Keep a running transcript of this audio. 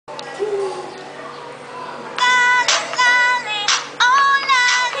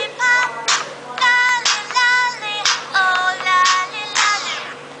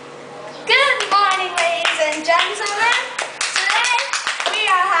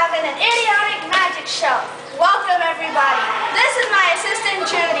in an idiotic magic show. Welcome everybody. This is my assistant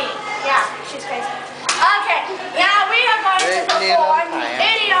Judy. Yeah, she's crazy. Okay, now we are going to perform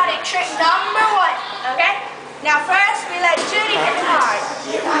idiotic trick number 1. Okay? Now first we let Judy hit the card.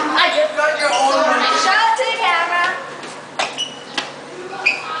 I just got your own money. Show it to the camera.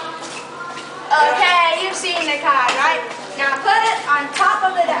 Okay, you've seen the card, right? Now put it on top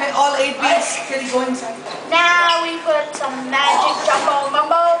of the deck. Okay, all 8 beats can go inside. Now we put some magic jumbo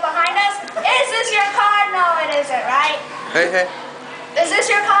mumbo behind us. Is this your card? No, it isn't, right? Hey. Is this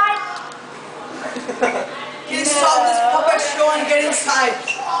your card? You stop this puppet show and get inside.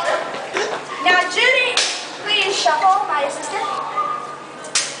 Now Judy, please shuffle, my assistant.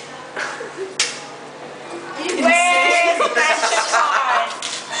 Where's the magic card?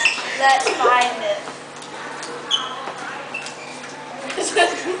 Let's find it.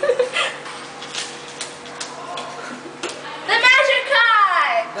 The magic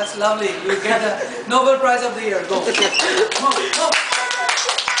card! That's lovely. You get the Nobel Prize of the Year. Go. Come on.